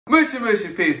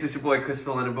Moochie peeps, it's your boy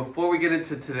Kristopher, and before we get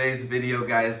into today's video,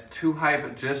 guys,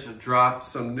 2Hype just dropped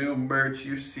some new merch.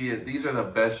 You see it. These are the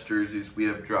best jerseys we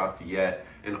have dropped yet.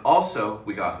 And also,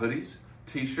 we got hoodies,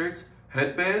 t-shirts,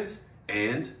 headbands,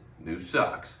 and new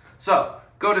socks. So,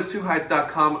 go to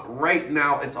 2hype.com right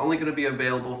now. It's only going to be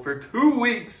available for 2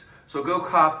 weeks. So go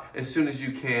cop as soon as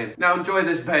you can. Now enjoy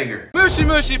this banger.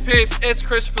 Moochie peeps, it's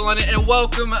Kristopher and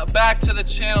welcome back to the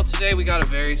channel. Today we got a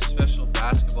very special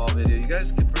basketball video. You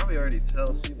guys can probably already tell,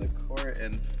 see the court,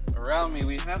 and around me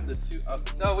we have the two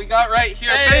no, we got right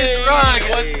here, FaZe Rug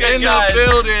in the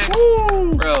building.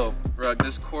 Woo! Bro, Rug,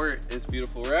 this court is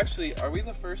beautiful. We're actually, are we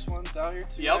the first ones out here?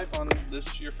 2Hype on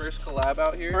this, your first collab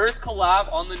out here? First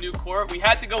collab on the new court. We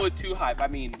had to go with 2Hype. I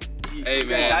mean, hey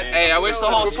man, hey, I wish the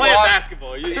whole We're squad. playing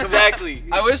basketball. Exactly.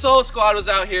 I wish the whole squad was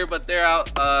out here, but they're out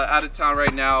of town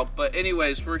right now. But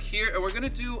anyways, we're here and we're gonna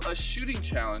do a shooting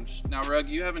challenge. Now, Rug,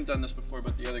 you haven't done this before,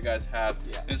 but the other guys have.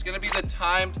 Yeah. And it's gonna be the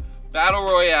timed battle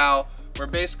royale, where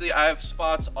basically I have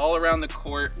spots all around the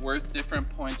court worth different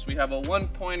points. We have a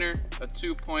 1-pointer, a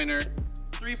 2-pointer,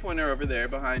 3-pointer over there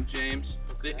behind James.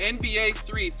 The NBA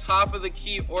 3, top of the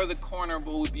key or the corner,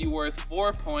 will be worth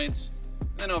 4 points. And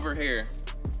then over here,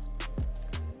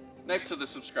 next to the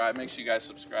subscribe, make sure you guys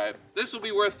subscribe. This will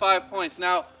be worth 5 points.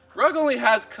 Now, Rug only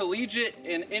has collegiate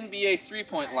and NBA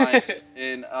 3-point lines,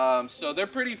 and so they're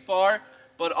pretty far,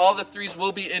 but all the threes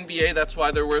will be NBA. That's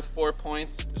why they're worth 4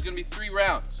 points. There's gonna be 3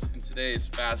 rounds in today's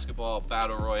basketball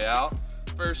battle royale.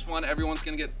 First one, everyone's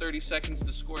gonna get 30 seconds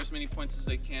to score as many points as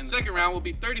they can. Second round will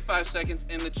be 35 seconds,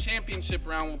 and the championship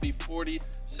round will be 40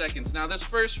 seconds. Now, this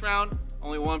first round,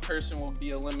 only one person will be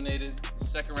eliminated.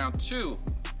 Second round, 2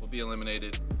 will be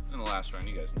eliminated. In the last round,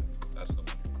 you guys know that's the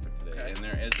one for today. Okay. And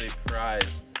there is a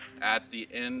prize at the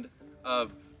end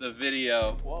of the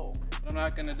video. Whoa. But I'm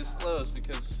not gonna disclose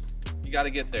because you gotta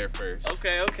get there first.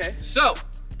 Okay. So,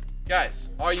 guys,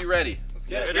 are you ready? Let's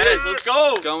get it. Let's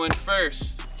go. Going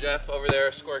first. Jeff over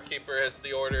there, scorekeeper, has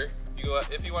the order.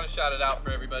 If you want to shout it out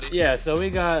for everybody. Yeah, so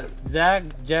we got Zach,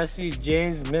 Jesse,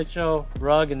 James, Mitchell,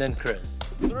 Rug, and then Kris.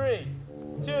 3,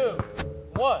 2,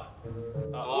 1.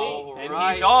 And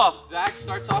right. He's off. Zach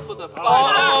starts off with a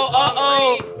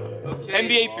 5. Okay.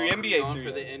 NBA 3, NBA 3. Going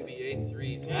for the NBA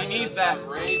 3. He needs that. There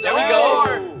we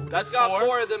go. That's got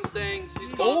 4 of them things.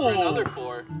 He's going for another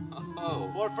 4.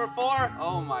 Oh. 4 for 4.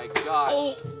 Oh my gosh.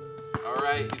 Oh. All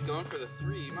right, he's going for the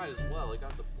 3. You might as well. He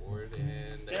got the board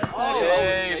and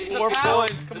hey, 4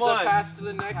 points. Come on. It's a pass to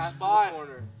the next spot.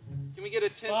 Can we get a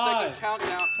 10-second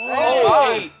countdown?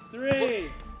 4, 3,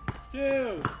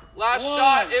 2. Last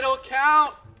shot, it'll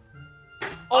count.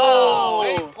 Oh,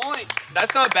 8 points.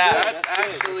 That's not bad. That's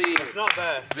actually not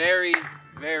bad. Very,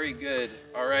 very good.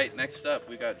 All right, next up,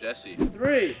 we got Jesse.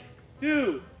 3,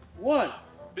 2, 1.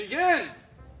 Begin.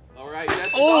 All right,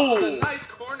 Jesse's off with a nice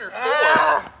corner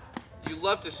 4. You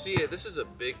love to see it. This is a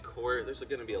big court. There's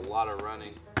going to be a lot of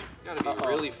running. You got to be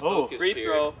really focused free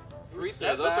throw. Free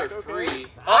throw. Those are free.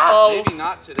 Maybe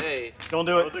not today. Don't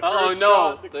do it. Oh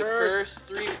no. The curse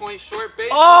 3-point short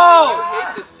base. Oh! You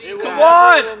hate to see that. Come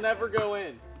on! It'll never go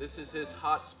in. This is his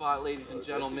hot spot, ladies and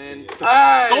gentlemen.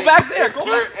 Hey! Go back there. Go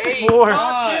back. 8. 4,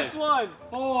 This one.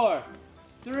 4,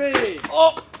 3,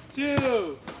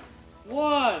 2,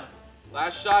 1.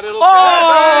 Last shot, it'll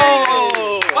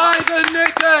count. By the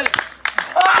Knickers.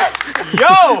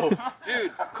 Yo!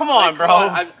 Dude. Come on,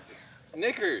 bro.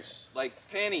 Knickers, like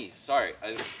panties. Sorry,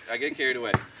 I get carried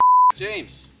away.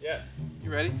 James. Yes.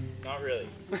 You ready? Not really.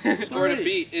 Score to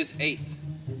beat is 8.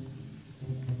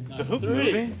 So who's 3,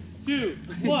 moving? 2,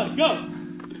 1, go.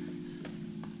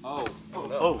 Oh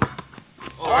no. Oh.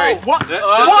 Sorry. What?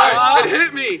 Sorry. It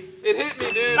hit me. It hit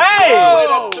me, dude. Hey!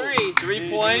 Oh, that's 3. 3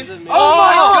 points. Oh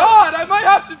my God! I might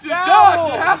have to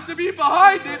deduct. It has to be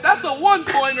behind it. That's a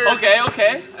 1-pointer.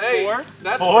 Okay. Hey, 4.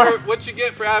 That's what you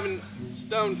get for having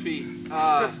stone feet.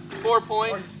 4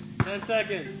 points. 10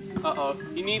 seconds. Uh-oh.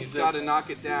 He needs He's this. got to knock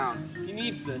it down. He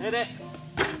needs this. Hit it.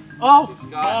 Oh.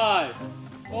 He's got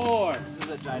 5, 4, This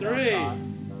is a giant 3, shot.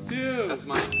 2. That's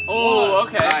mine. Oh,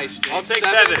 okay. Nice, James. I'll take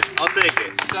 7. I'll take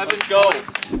it. 7 Let's go.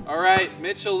 points. All right,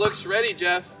 Mitchell looks ready,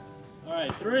 Jeff. All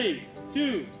right, 3,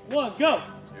 2, 1, go.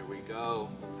 Here we go.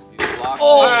 He's locked.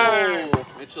 Oh.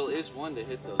 Mitchell is one to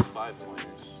hit those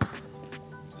 5-pointers.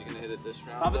 Is he gonna hit it this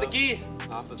round? Top of the key.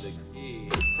 Top of the key.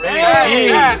 Hey!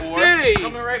 Nasty!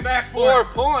 Coming right back. 4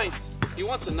 points. He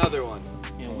wants another one.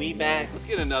 And we back. Let's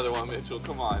get another one, Mitchell.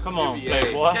 Come on. Come on, NBA.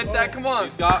 babe, what? Get that. Come on.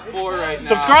 He's got 4 right now.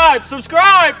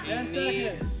 Subscribe! He 10 needs.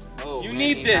 seconds. Oh, You man,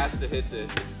 need he this. has to hit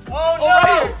this. Oh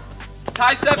no!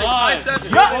 Tie 7. Tie 5, 7.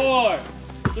 4,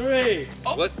 3,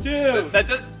 What? 2, That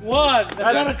does, 1. That's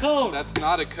not a cone. That's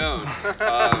not a cone.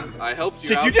 I helped you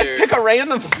Did out you just there. pick a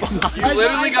random spot? You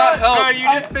literally got help. Bro, you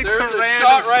just picked There's a a random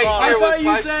shot right spot. here I thought with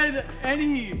you 5. said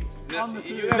any on the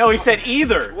You 2. have- No, he said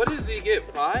either. What does he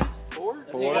get? 5? 4?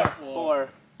 You got 4.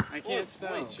 I can't spell.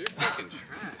 Points. You're fucking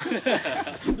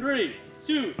trash. 3,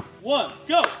 2, 1,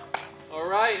 go. All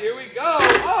right, here we go.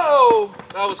 Oh,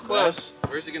 that was close.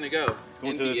 Where's he gonna go?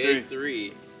 going to the NBA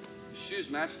 3. His shoes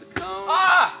match the cone.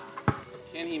 Ah!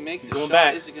 Can he make the going shot?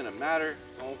 back. Is it gonna matter?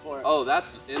 Going for it. Oh, that's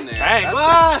in there. Bang. That's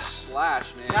Splash!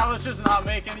 Slash, man. Now let's just not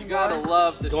make any You more. gotta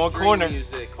love the Going string corner.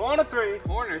 music. Corner 3.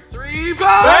 Corner 3.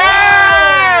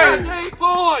 Bang! That's 8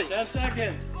 points. 10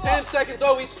 seconds. 10 seconds.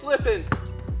 Oh, he's slipping.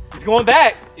 He's going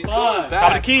back. He's 5, going Top of the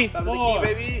back. key. 4,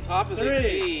 baby. Top of the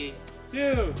 3. key.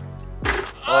 2,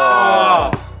 Oh.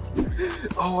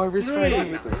 Oh, I risked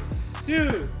 3,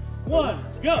 2, 1,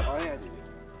 go.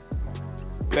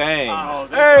 Bang. Oh,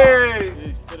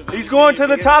 Hey! He's going to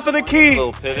the top of the key.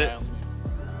 Little pivot.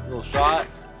 Little shot.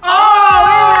 Oh,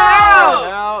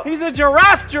 out. He's a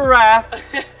giraffe.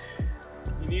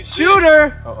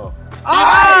 Shooter. Uh-oh.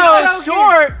 Oh, it's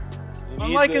short. He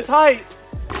Unlike needs his height.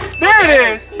 There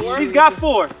it is. 4. He's got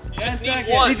 4. 10 need seconds.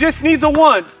 one. He just needs a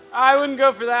 1. I wouldn't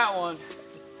go for that one.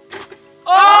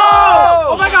 Oh!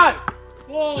 Oh my God!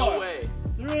 4, No way.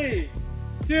 3,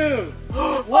 2,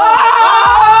 1.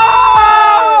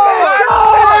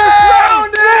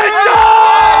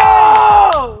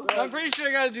 I'm pretty sure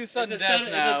I gotta do sudden It's death a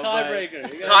now. but-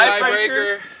 tiebreaker. You gotta-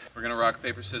 Tiebreaker. We're gonna rock,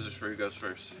 paper, scissors for who goes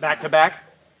first. Back to back.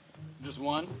 Just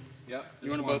one? Yep. You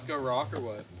wanna both go rock or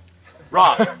what?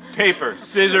 Rock, paper,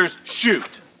 scissors, shoot.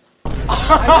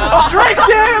 Tricked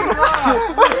him!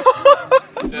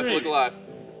 Jeff, look alive.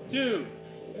 2,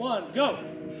 1, go.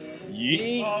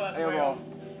 Yeet. Oh, that's way off.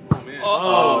 Oh, man.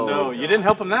 Oh no, you didn't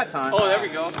help him that time. Oh, there we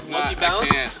go. Nah, Monkey I bounce.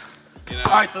 can't. You know,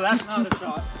 Alright, so that's not a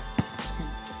shot.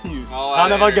 all Son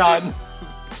that of a energy. gun.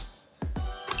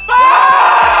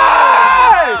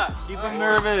 Keep him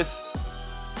nervous.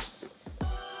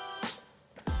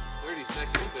 30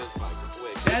 seconds goes by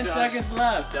quick. 10 seconds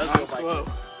left. Does go slow.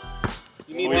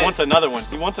 You need Oh, he wants another one.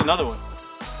 He wants another one.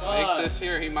 Makes 5, this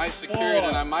here, he might secure it,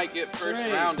 and I might get first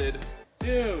 3. rounded.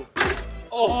 2,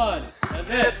 1. That's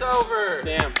it. It's over.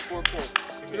 Damn, 4 points.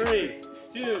 3,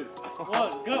 2, 1,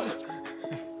 go.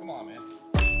 Come on, man.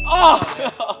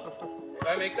 Oh! Did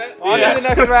I make that? On to the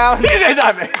next round. He did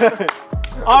not make it.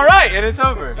 All right, and it's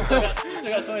over. Still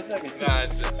got 20 seconds. Nah,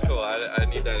 it's cool. I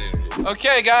need that energy.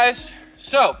 Okay, guys.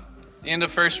 So, the end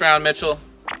of first round, Mitchell,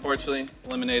 unfortunately,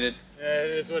 eliminated. Yeah,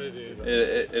 it is what it is.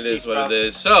 It is what it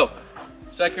is. So,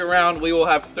 second round, we will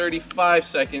have 35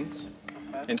 seconds,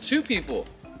 and 2 people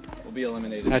will be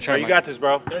eliminated. Oh, you got this,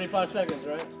 bro. 35 seconds,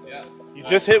 right? Yeah. You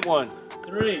just hit one.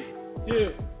 3,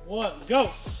 2, 1,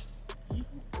 go.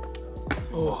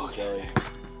 Oh, Jelly.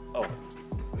 Oh.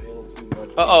 A little too much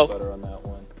Uh-oh. peanut butter on that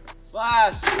one.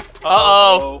 Splash!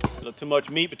 Uh-oh. A little too much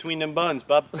meat between them buns,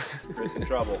 bub. Chris in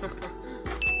trouble.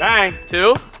 Bang.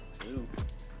 2.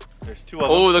 There's 2 of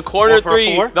them. Oh, the corner 4 for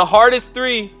 3. 4. The hardest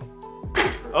 3.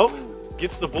 Oh,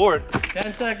 gets the board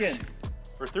 10 seconds.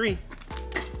 for 3.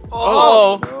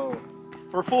 Oh. No.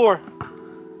 For 4.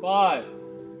 5,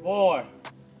 4,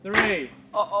 3,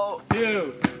 Uh-oh.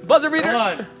 2, Buzzer beater.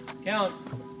 1. Count.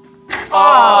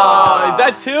 Oh, is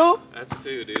that 2? That's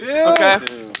 2, dude. Okay.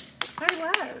 Two.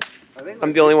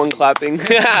 I'm the only one clapping.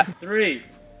 3,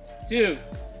 2,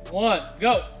 1,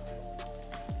 go.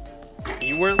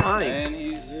 You weren't lying. And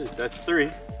he's That's 3.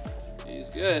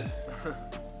 good.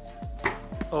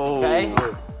 Oh. Okay.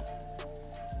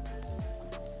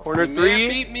 Corner You may have 3.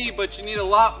 beat me, but you need a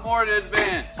lot more to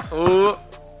advance. Oh,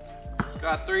 He's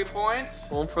got 3 points.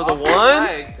 going for the Off his 1.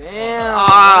 leg. Damn.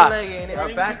 Ah. one leg ain't it?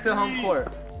 Or back to home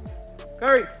court.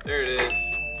 Curry. There it is.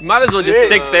 You might as well just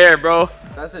stick there, bro.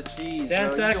 That's a cheese. 10 bro. You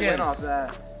can seconds. win off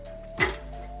that.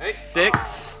 Hey,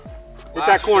 6 Hit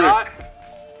that corner. Shot.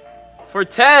 for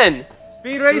 10.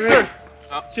 Speed racer.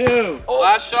 2,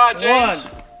 Last shot, James.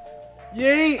 1.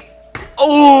 Yeet.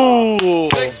 Oh.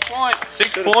 6 points.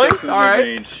 6 points. All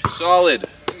right. Solid.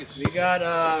 We got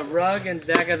Rug and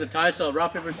Zach as a tie, so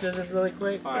rock, paper, scissors really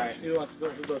quick. Alright. Who wants to go?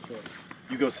 Who goes first?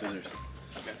 You go scissors.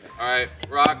 All right,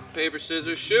 rock, paper,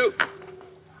 scissors, shoot.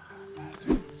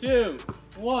 2,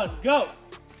 1, go.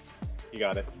 You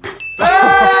got it.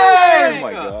 Oh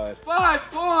my god. 5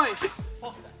 points.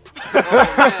 Oh,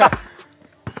 man.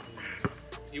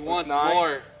 He wants 9.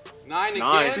 more. 9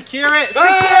 9. again. Secure it.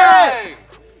 Bang!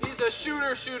 He's a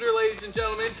shooter, ladies and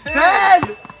gentlemen. 10.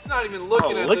 He's not even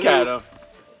looking Oh, at look the at hoop. him.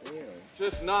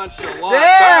 Just nonchalant. Damn!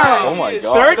 Bang! Oh my He is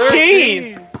God.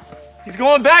 13. He's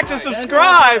going back to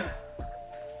subscribe.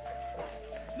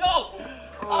 No.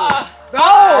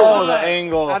 Oh, the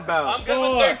angle. Bad bounce. I'm good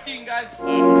with 13, guys.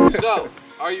 So,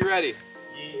 are you ready?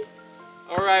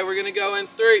 All right, we're gonna go in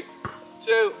 3,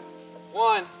 2,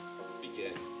 1.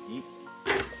 Begin.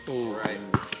 All right.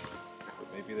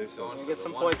 Maybe there's Going for Get the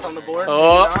some one points on the pointer.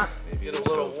 board. Oh. maybe Get a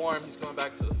little warm. He's going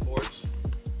back to the force.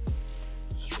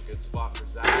 Just a good spot for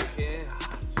Zach. It's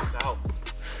just out.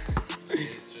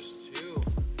 It's just 2.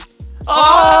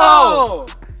 Oh!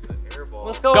 It's an air ball.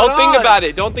 What's going on? Don't think about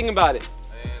it. Don't think about it.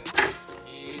 And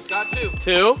he's got 2.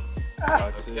 2.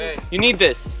 Okay. You need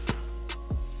this.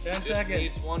 10 Just seconds.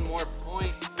 needs 1 more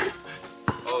point.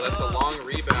 Oh, that's a long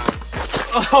rebound.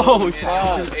 Oh, And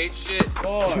God. it ate shit.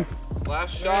 4,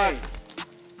 Last shot.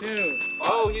 3, 2,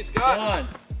 Oh, he's got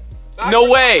 1. No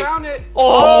way. Found it.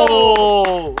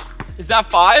 Oh. Is that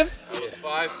 5? That was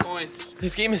 5 points.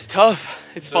 This game is tough.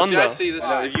 It's So fun, though. Jesse, this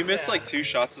No, if you miss like 2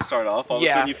 shots to start off, all of a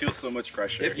Yeah. sudden you feel so much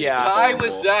pressure. if you Yeah. tie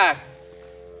with Zach,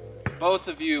 both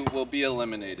of you will be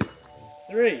eliminated.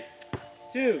 3,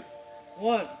 2,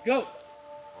 1, go.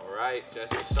 All right,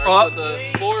 Jesse starts with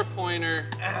a 4-pointer.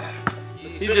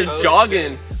 He's just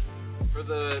jogging. For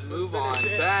the move on.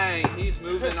 Bang, he's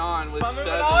moving on with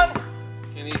 7.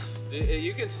 Can he?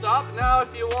 You can stop now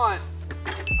if you want.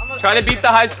 Try to beat the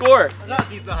high score. I'm not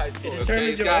beat the high school. It's a turn Okay,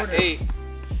 he's into got order. 8.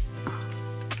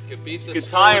 Could beat the Could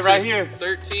score, tie it which right is here.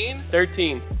 13.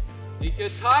 13. He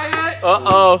could tie it.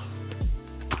 Uh-oh.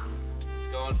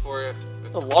 He's going for it.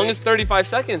 The longest 35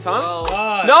 seconds, huh? 12.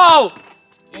 5, No!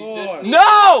 He 4, just needs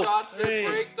No! 2 shots to 3,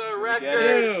 break the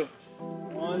record. 2.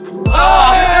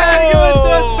 Oh, yeah, give it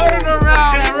the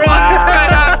turnaround.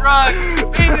 Right at Rug.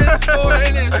 In his score,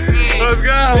 in his face. Let's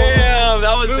go. Damn,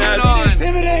 that was Moving nasty. on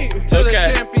Intimidate. to Okay.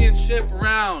 the championship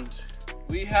round.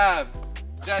 We have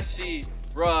Jesse,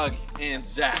 Rug, and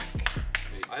Zach.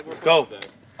 Let's go.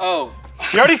 Oh.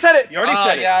 You already said it. You already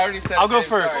said it. Yeah, I already said I'll it. go Dave,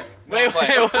 first. sorry. Wait, Play.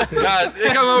 Nah,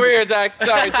 come over here, Zach.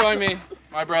 Sorry, join me,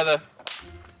 my brother.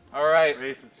 All right.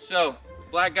 So,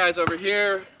 black guys over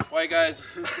here, white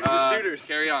guys. shooters.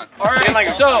 Carry on. All right. like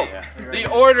a- So, Yeah. the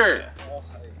order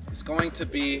is going to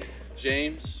be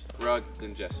James, Rug,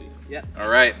 then Jesse. Yep. All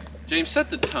right. James, set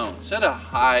the tone. Set a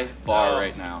high bar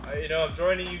right now. You know, I'm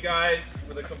joining you guys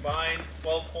with a combined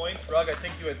 12 points. Rug, I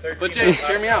think you had 13. But James,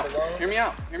 hear me out. Alone. Hear me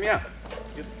out. Hear me out.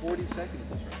 You have 40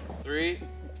 seconds. 3,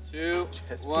 2,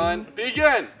 1,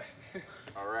 begin.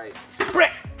 All right.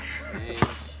 Brick. James.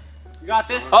 You got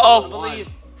this. Uh-oh. I believe.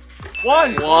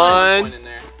 One. Point in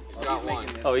there. He's got 1.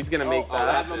 Oh, he's gonna make Oh, that.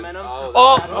 that's it. momentum.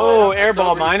 Oh. that's it. Oh, air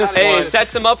ball minus Hey, one.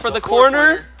 sets him up for the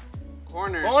 4-pointer.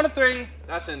 corner. Corner. 1 to 3.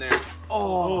 That's in there.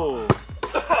 Oh.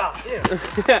 Arm. Shit.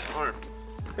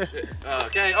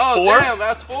 Okay. Oh, 4? damn.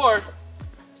 That's 4.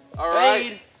 All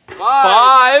right. 5.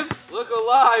 5. Look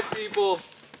alive, people.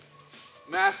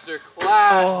 Master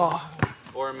class Oh.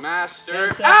 or master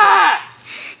 10 seconds. ass.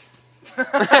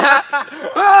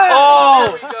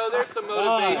 Oh. There we go. There's some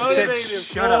motivation. Motivation.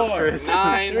 Shut up, Chris.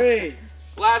 9. 3,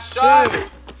 Last shot. 2.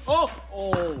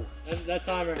 Oh. That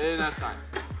timer. And that's 9.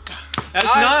 That's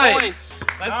 9 9. points.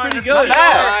 That's pretty that's good. not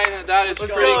bad. 9. That is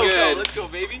pretty go. good. Let's go,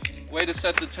 baby. Way to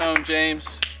set the tone,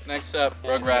 James. Next up,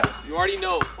 Rugrat. You already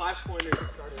know. 5-pointers.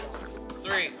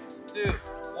 3, 2,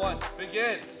 1,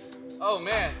 begin. Oh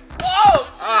man.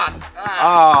 Oh. Ah.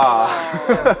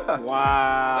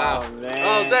 Wow, Wow. man.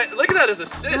 Oh, look at that as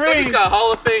assist. I just got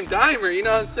Hall of Fame dimer. You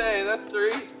know what I'm saying? That's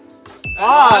 3.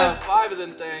 Ah. 5 of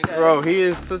them things. Bro, he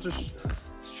is such a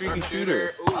streaky Sharpshooter.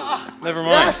 shooter. Ooh. Never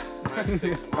mind. Yes. Might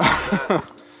take some more of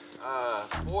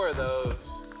that. 4 of those.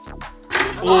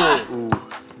 Ooh.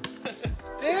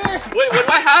 Wait, what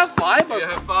do I have? 5? You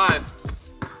have 5.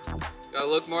 Gotta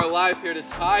look more alive here to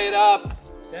tie it up.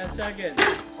 10 seconds.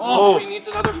 Oh, he needs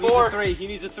another 4. 3. He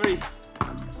needs a 3.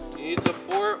 He needs a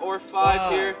 4 or 5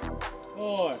 here.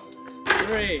 4,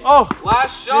 3. Oh.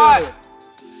 Last shot.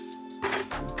 2.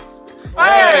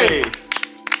 Hey.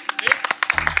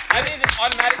 I mean, it's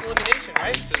automatic elimination,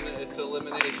 right? It's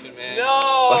elimination, man.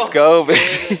 No. Let's go, baby.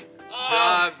 Good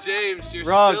job, James. You're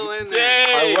Rug. still in there.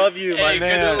 I love you, my Hey, good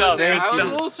man. stuff. Thank I was a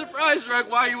you. little surprised, Rug,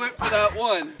 why you went for that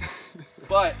one.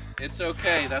 But it's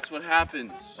okay. That's what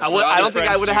happens. I don't think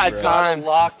I would have had Gotta time.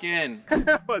 lock in.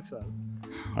 What's up?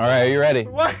 All right, are you ready?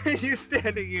 Why are you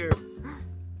standing here?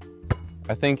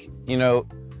 I think, you know,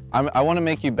 I want to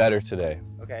make you better today.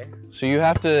 Okay. So you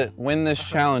have to win this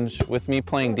challenge with me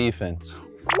playing defense.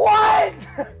 What?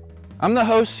 I'm the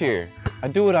host here. I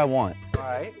do what I want. All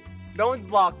right. Don't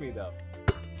block me though.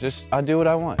 I do what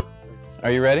I want. Are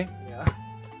you ready? Yeah.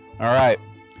 All right.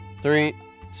 3,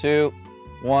 2,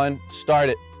 1, start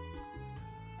it.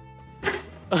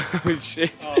 Oh,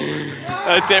 shit.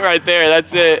 That's it right there.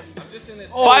 That's it. I'm just in his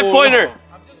 5-pointer.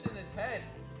 I'm just in his head.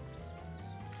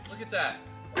 Look at that.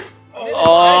 Good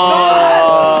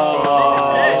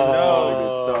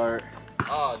start.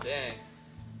 Oh, dang.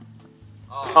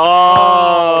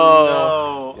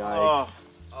 Oh. No. Yikes.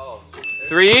 Oh.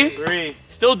 Three. 3.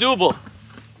 Still doable.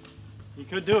 You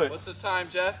could do it. What's the time,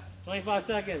 Jeff? 25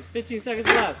 seconds. 15 seconds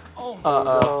left.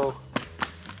 Uh-oh.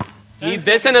 10 Need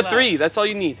this and seconds a 3. left. That's all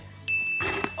you need.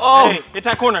 Oh. Hey, hit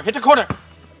that corner. Hit the corner.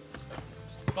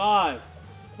 5,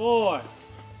 4,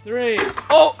 3,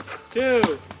 Oh.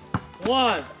 2,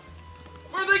 1.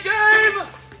 For the game!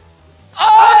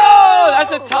 Oh,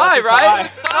 that's a tie,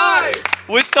 right? Tie!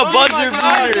 With the buzzer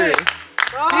beater.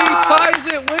 He ties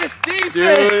it with defense!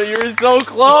 Dude, you're so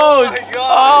close.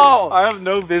 Oh. I have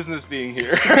no business being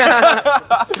here.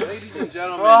 Ladies and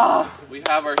gentlemen, we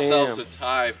have ourselves a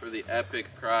tie for the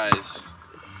epic prize.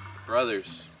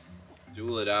 Brothers,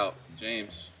 duel it out.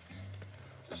 James,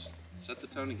 just set the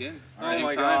tone again. Same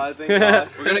time. God, thank God.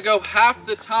 We're gonna go half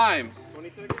the time. 20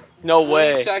 seconds? No 20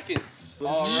 way. seconds.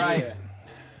 All right.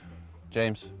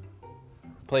 James,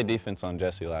 play defense on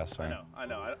Jesse last time. I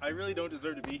know. I really don't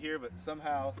deserve to be here, but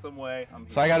somehow, some way, I'm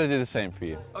here. So I got to do the same for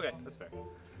you. Okay, that's fair.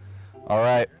 All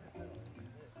right.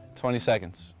 20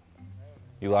 seconds.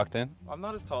 You locked in? I'm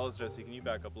not as tall as Jesse. Can you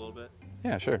back up a little bit?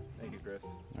 Yeah, sure. Thank you, Kris.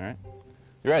 All right.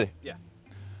 You ready? Yeah.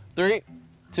 3,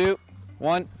 2,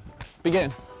 1,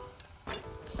 begin.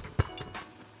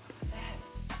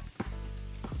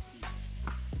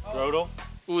 Rodel.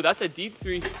 Ooh, that's a deep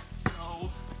 3. No. Oh,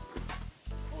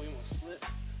 he almost slipped.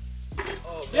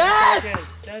 Oh, man. Yes!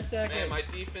 10 seconds. Man, my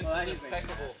defense is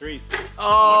impeccable. 3.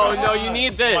 Oh, no, you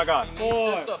need this. Oh my God. He needs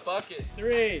 4, just a bucket.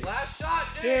 3, Last shot,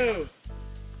 James.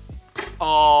 2.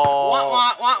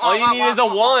 Oh. All you need is a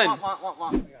 1.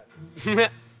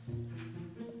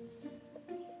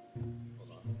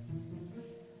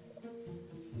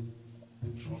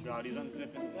 Oh God, he's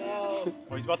unzipping. Oh,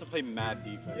 he's about to play mad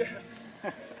defense.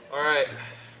 All right.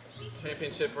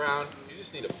 Championship round. You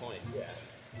just need a point. Yeah.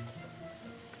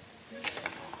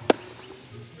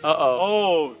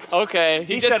 Uh-oh. Oh, Okay.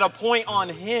 he just set a point on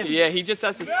him. Yeah, he just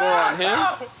has to score on him.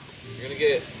 You're gonna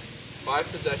get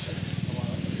 5 possessions.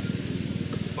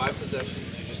 5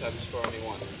 possessions. You just have to score only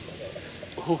 1.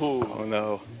 Ooh. Oh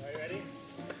no.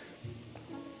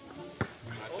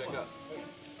 Check up.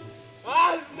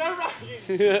 Ah, it's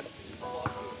nerve-wracking. Yeah,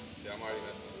 I'm already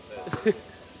messing with his head.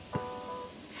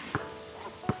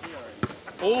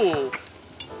 Ooh.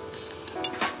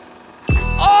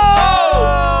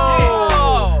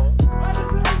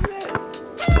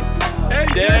 Hey,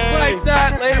 just like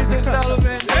that, ladies and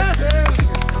gentlemen.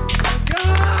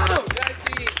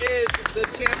 Jesse is the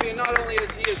champion. Not only is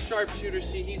he a sharpshooter,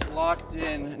 see, he's locked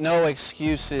in. No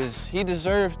excuses. He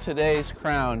deserved today's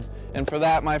crown. And for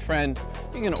that, my friend,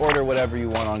 you can order whatever you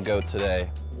want on Go today.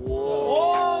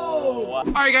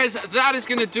 All right, guys, that is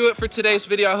gonna do it for today's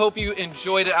video. I hope you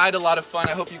enjoyed it. I had a lot of fun.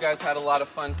 I hope you guys had a lot of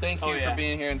fun. Thank you for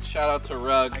being here, and shout out to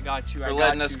Rug for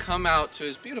letting us come out to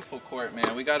his beautiful court,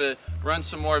 man. We gotta run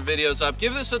some more videos up.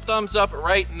 Give this a thumbs up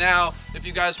right now if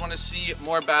you guys want to see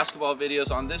more basketball videos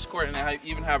on this court, and I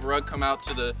even have Rug come out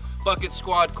to the Bucket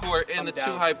Squad court and the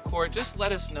 2 Hype court. Just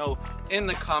let us know in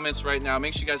the comments right now.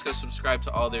 Make sure you guys go subscribe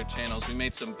to all their channels. We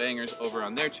made some bangers over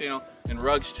on their channel and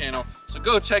Rug's channel, so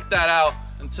go check that out.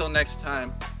 Until next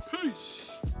time,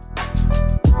 peace.